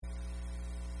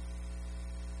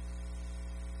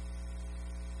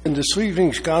In this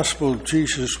evening's gospel,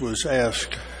 Jesus was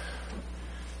asked,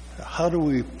 how do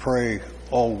we pray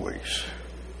always?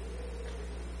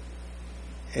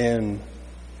 And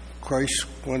Christ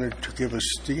wanted to give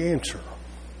us the answer.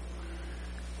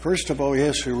 First of all, he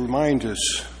has to remind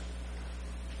us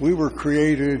we were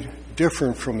created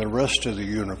different from the rest of the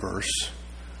universe.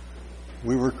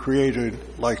 We were created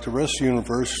like the rest of the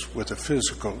universe with a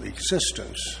physical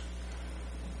existence.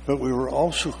 But we were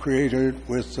also created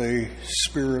with a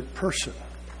spirit person.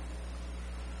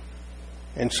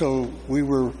 And so we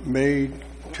were made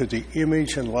to the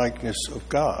image and likeness of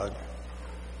God.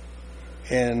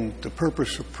 And the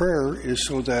purpose of prayer is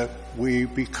so that we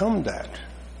become that.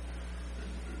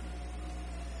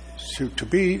 So to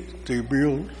be the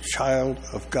real child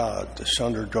of God, the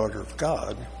son or daughter of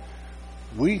God,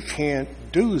 we can't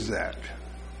do that.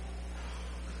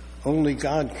 Only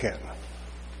God can.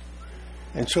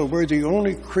 And so we're the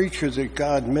only creature that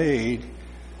God made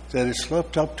that it's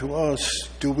left up to us,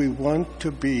 do we want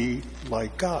to be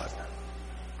like God?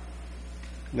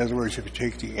 In other words, if you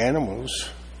take the animals,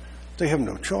 they have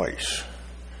no choice.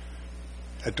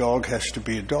 A dog has to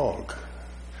be a dog.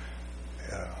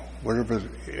 Whatever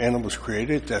the animal's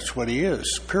created, that's what he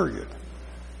is, period.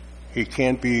 He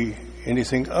can't be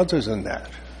anything other than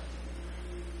that.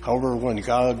 However, when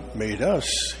God made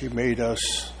us, he made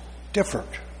us different.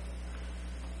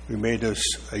 He made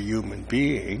us a human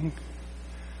being,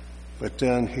 but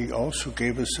then he also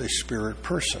gave us a spirit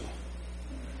person.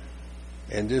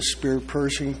 And this spirit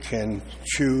person can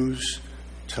choose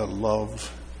to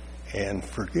love and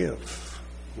forgive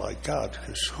like God.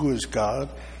 Because who is God?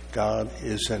 God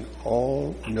is an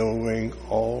all-knowing,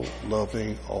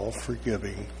 all-loving,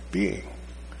 all-forgiving being.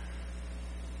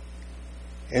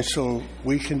 And so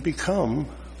we can become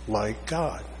like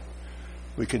God.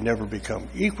 We can never become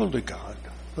equal to God,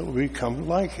 but we become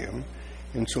like him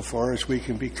insofar as we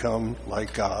can become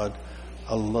like God,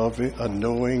 a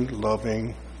knowing,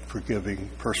 loving, forgiving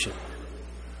person.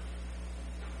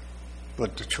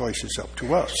 But the choice is up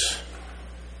to us.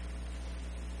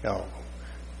 Now,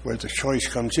 where the choice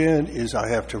comes in is I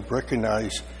have to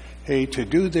recognize, hey, to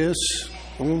do this,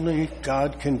 only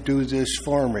God can do this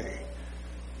for me.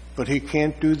 But he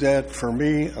can't do that for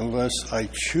me unless I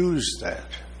choose that.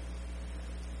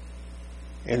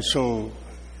 And so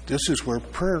this is where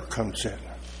prayer comes in.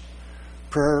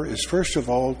 Prayer is, first of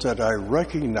all, that I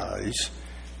recognize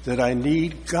that I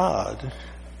need God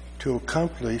to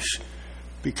accomplish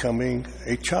becoming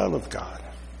a child of God.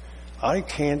 I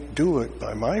can't do it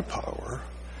by my power,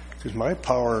 because my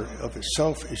power of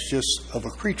itself is just of a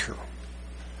creature.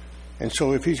 And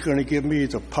so if he's going to give me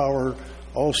the power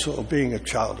also of being a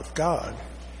child of God,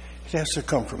 it has to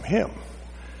come from him.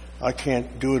 I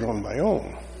can't do it on my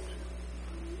own.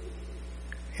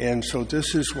 And so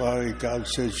this is why God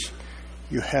says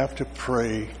you have to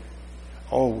pray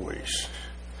always.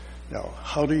 Now,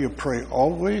 how do you pray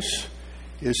always?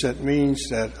 That means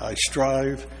that I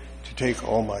strive to take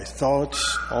all my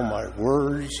thoughts, all my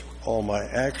words, all my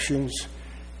actions.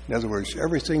 In other words,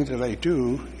 everything that I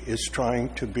do is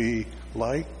trying to be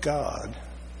like God,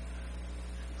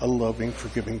 a loving,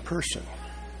 forgiving person.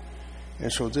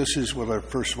 And so this is what I,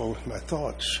 first of all, with my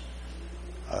thoughts.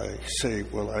 I say,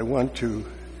 well, I want to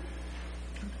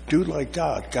do like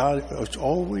God. God is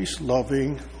always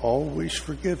loving, always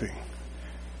forgiving.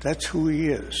 That's who he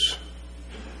is.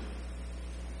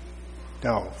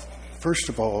 Now, first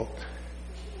of all,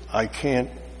 I can't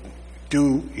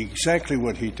do exactly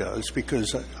what he does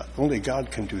because only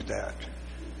God can do that.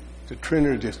 The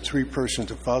Trinity, the three persons,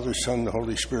 the Father, Son, the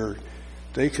Holy Spirit,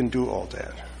 they can do all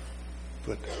that.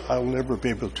 But I'll never be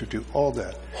able to do all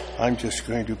that. I'm just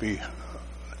going to be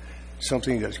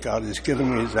something that God has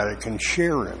given me that I can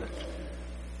share in it.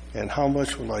 And how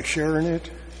much will I share in it?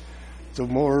 The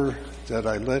more that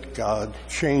I let God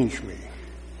change me.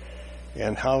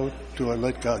 And how do I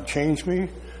let God change me?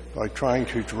 By trying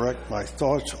to direct my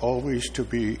thoughts always to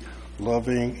be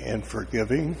loving and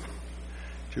forgiving,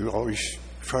 to always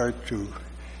try to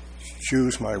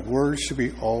choose my words to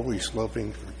be always loving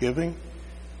and forgiving,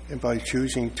 and by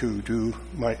choosing to do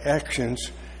my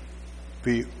actions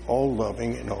be all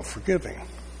loving and all forgiving.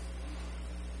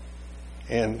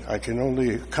 And I can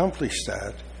only accomplish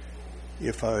that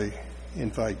if I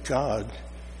invite God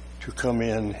to come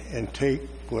in and take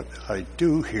what I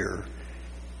do here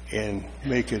and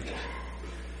make it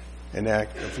an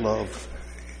act of love,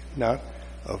 not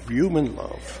of human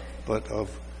love, but of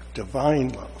divine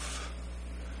love.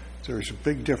 There's a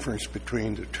big difference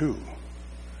between the two.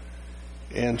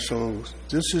 And so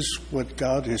this is what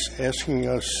God is asking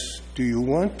us, do you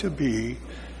want to be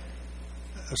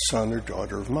a son or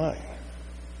daughter of mine?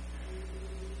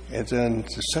 And then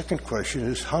the second question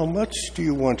is, how much do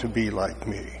you want to be like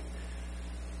me?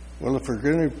 Well, if we're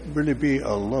going to really be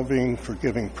a loving,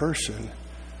 forgiving person,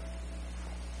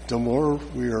 the more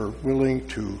we are willing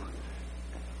to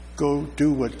go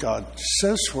do what God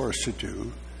says for us to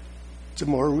do, the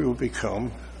more we will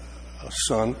become a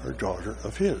son or daughter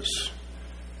of His.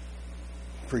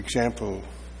 For example,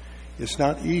 it's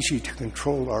not easy to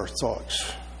control our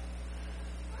thoughts.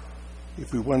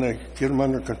 If we want to get them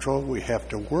under control, we have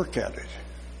to work at it.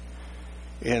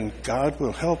 And God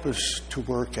will help us to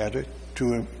work at it,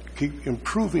 to keep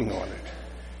improving on it.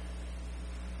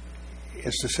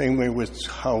 It's the same way with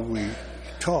how we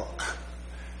talk.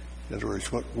 In other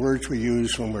words, what words we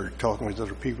use when we're talking with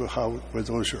other people, whether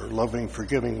those are loving,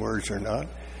 forgiving words or not,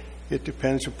 it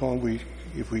depends upon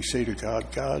if we say to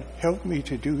God, God, help me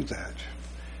to do that.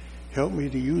 Help me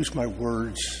to use my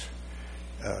words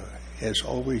as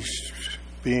always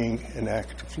being an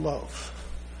act of love.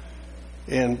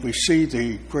 And we see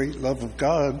the great love of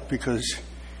God because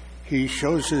He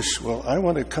shows us, well, I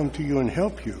want to come to you and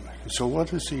help you. And so what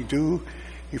does He do?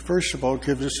 He first of all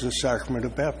gives us the sacrament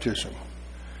of baptism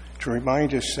to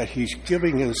remind us that He's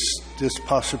giving us this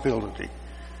possibility.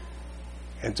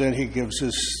 And then He gives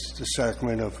us the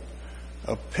sacrament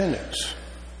of penance,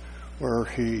 where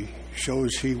He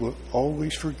shows He will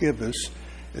always forgive us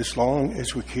as long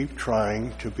as we keep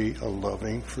trying to be a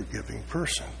loving, forgiving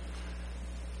person.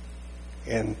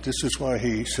 And this is why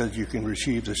He said you can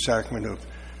receive the sacrament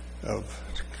of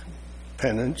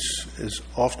penance as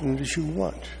often as you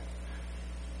want.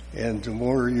 And the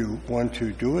more you want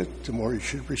to do it, the more you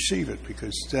should receive it,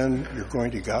 because then you're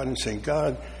going to God and saying,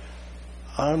 God,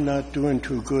 I'm not doing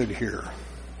too good here.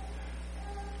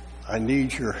 I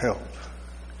need your help.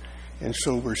 And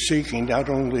so we're seeking not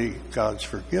only God's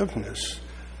forgiveness,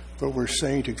 but we're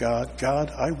saying to God,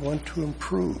 God, I want to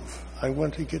improve. I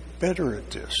want to get better at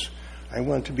this. I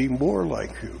want to be more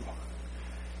like you.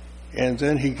 And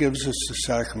then He gives us the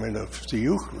sacrament of the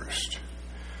Eucharist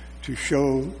to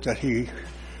show that He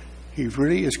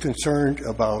really is concerned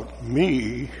about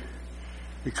me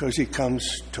because He comes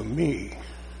to me.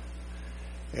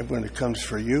 And when it comes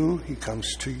for you, He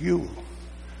comes to you.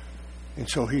 And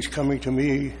so He's coming to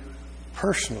me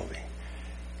personally.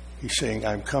 He's saying,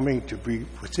 I'm coming to be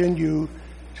within you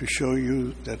to show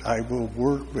you that I will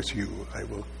work with you. I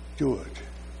will do it.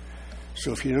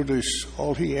 So if you notice,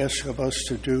 all He asks of us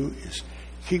to do is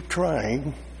keep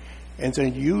trying and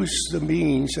then use the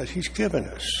means that He's given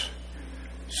us.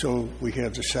 So we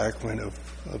have the sacrament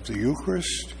of the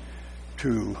Eucharist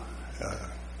to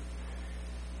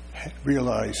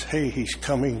realize, hey, He's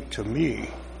coming to me.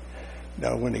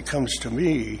 Now, when He comes to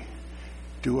me,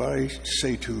 do I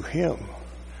say to Him,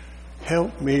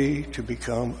 help me to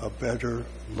become a better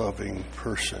loving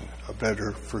person, a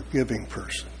better forgiving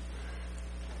person,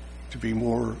 to be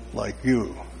more like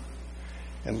you.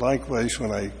 And likewise,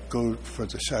 when I go for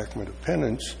the sacrament of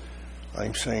penance,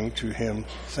 I'm saying to Him,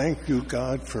 thank you,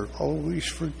 God, for always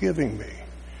forgiving me.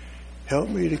 Help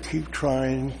me to keep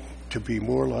trying to be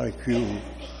more like you,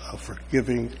 a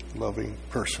forgiving, loving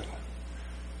person.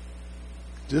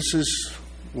 This is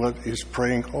what His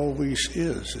praying always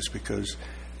is because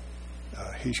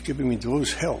He's giving me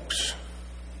those helps.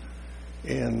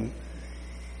 And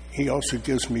He also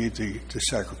gives me the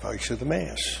sacrifice of the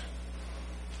Mass.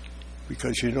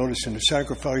 Because you notice in the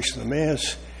sacrifice of the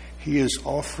Mass, He is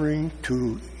offering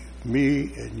to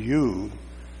me and you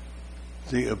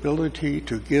the ability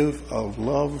to give of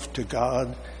love to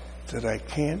God that I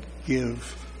can't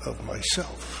give of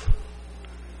myself.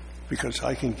 Because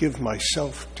I can give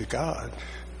myself to God,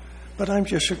 but I'm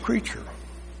just a creature.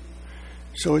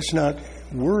 So it's not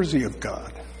worthy of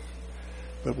God.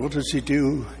 But what does He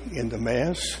do in the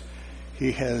Mass?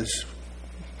 He has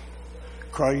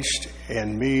Christ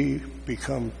and me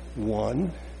become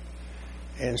one,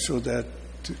 and so that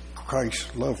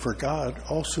Christ's love for God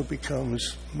also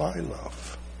becomes my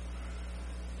love.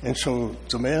 And so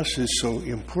the Mass is so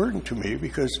important to me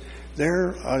because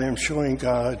there I am showing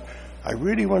God, I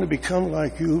really want to become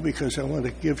like you because I want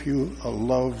to give you a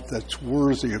love that's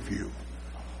worthy of you.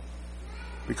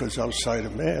 Because outside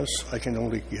of Mass, I can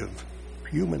only give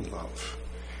human love.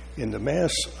 In the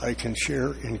Mass, I can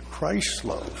share in Christ's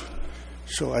love.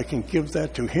 So I can give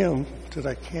that to Him that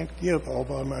I can't give all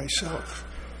by myself.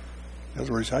 In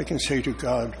other words, I can say to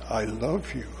God, I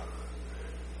love you.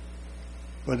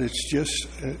 But it's just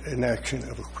an action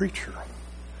of a creature.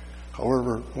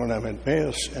 However, when I'm at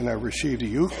Mass and I receive the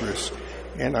Eucharist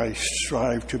and I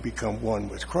strive to become one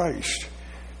with Christ,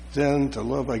 then the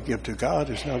love I give to God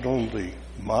is not only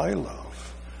my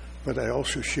love, but I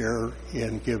also share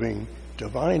in giving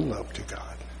divine love to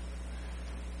God.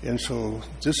 And so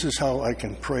this is how I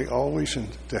can pray always, and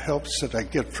the helps that I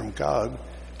get from God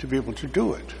to be able to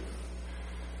do it.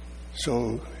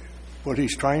 So what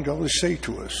he's trying to always say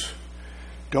to us,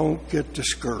 don't get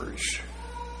discouraged.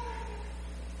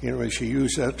 You know, as he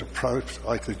used that to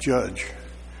like the judge,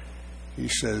 he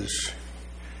says,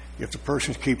 if the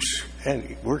person keeps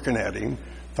working at him,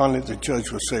 finally the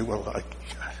judge will say, well,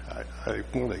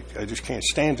 I just can't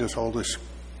stand all this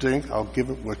thing. I'll give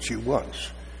it what she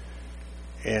wants.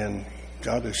 And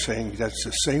God is saying that's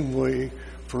the same way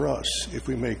for us. If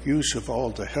we make use of all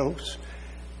the helps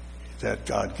that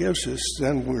God gives us,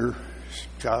 then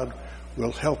God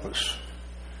will help us.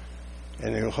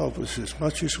 And he'll help us as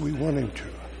much as we want him to.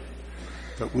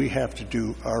 But we have to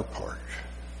do our part.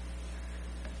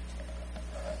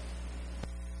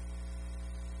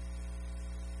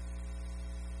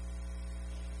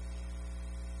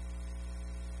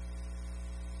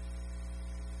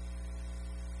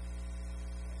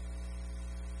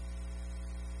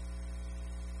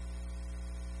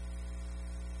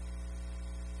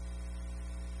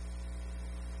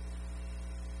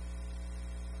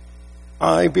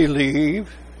 I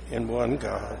believe in one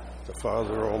God, the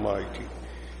Father Almighty,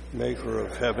 maker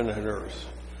of heaven and earth,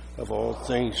 of all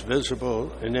things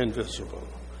visible and invisible.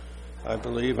 I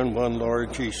believe in one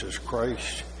Lord Jesus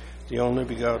Christ, the only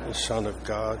begotten Son of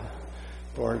God,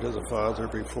 born to the Father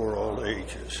before all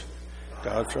ages,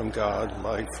 God from God,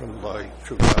 light from light,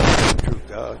 true God from true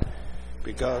God,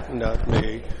 begotten, not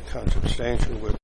made, consubstantial with